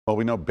Well,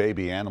 we know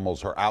baby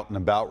animals are out and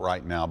about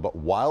right now, but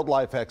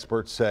wildlife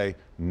experts say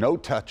no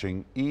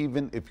touching,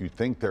 even if you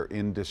think they're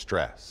in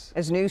distress.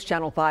 As News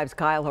Channel 5's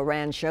Kyle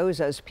Horan shows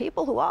us,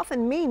 people who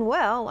often mean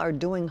well are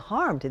doing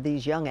harm to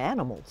these young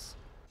animals.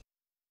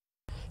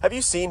 Have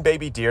you seen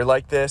baby deer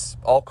like this,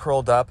 all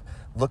curled up,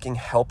 looking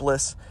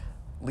helpless?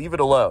 Leave it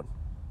alone.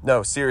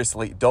 No,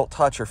 seriously, don't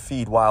touch or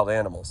feed wild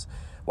animals.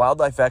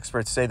 Wildlife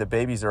experts say the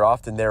babies are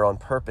often there on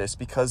purpose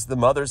because the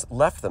mothers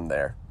left them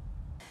there.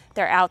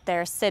 They're out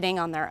there sitting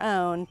on their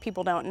own.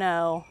 People don't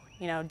know,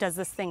 does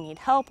this thing need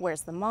help?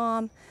 Where's the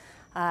mom?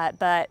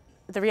 But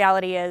the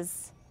reality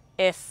is,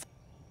 if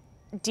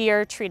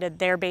deer treated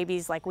their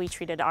babies like we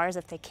treated ours,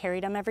 if they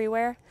carried them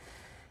everywhere,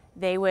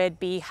 they would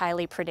be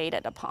highly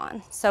predated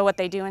upon. So what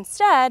they do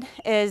instead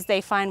is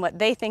they find what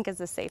they think is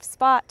a safe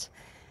spot.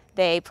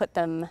 They put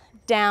them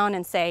down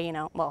and say,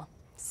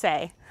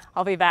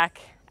 I'll be back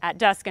at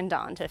dusk and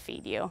dawn to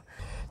feed you.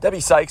 Debbie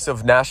Sykes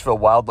of Nashville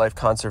Wildlife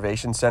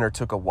Conservation Center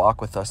took a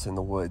walk with us in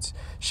the woods.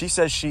 She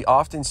says she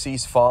often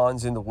sees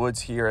fawns in the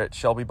woods here at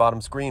Shelby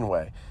Bottoms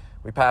Greenway.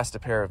 We passed a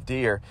pair of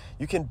deer.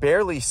 You can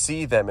barely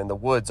see them in the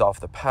woods off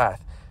the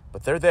path,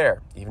 but they're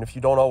there, even if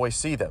you don't always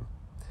see them.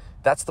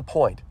 That's the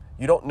point.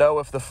 You don't know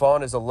if the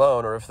fawn is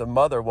alone or if the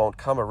mother won't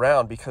come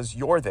around because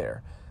you're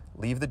there.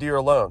 Leave the deer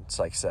alone,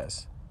 Sykes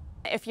says.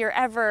 If you're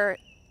ever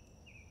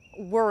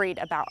worried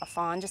about a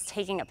fawn, just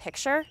taking a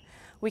picture,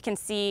 we can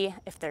see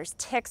if there's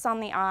ticks on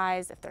the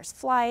eyes, if there's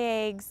fly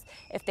eggs,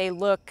 if they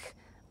look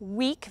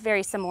weak,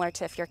 very similar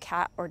to if your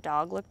cat or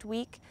dog looked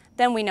weak,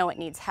 then we know it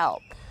needs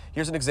help.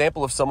 Here's an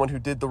example of someone who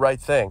did the right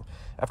thing.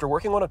 After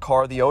working on a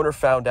car, the owner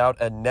found out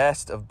a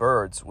nest of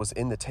birds was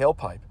in the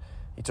tailpipe.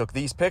 He took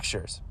these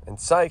pictures, and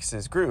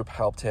Sykes' group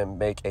helped him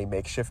make a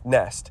makeshift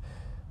nest.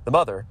 The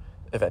mother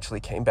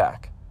eventually came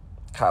back.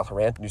 Kyle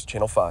Horan, News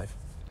Channel 5.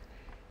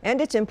 And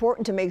it's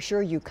important to make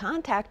sure you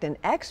contact an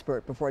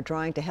expert before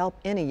trying to help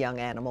any young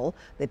animal.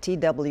 The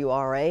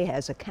TWRA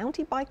has a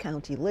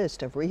county-by-county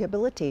list of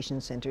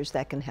rehabilitation centers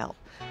that can help.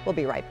 We'll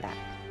be right back.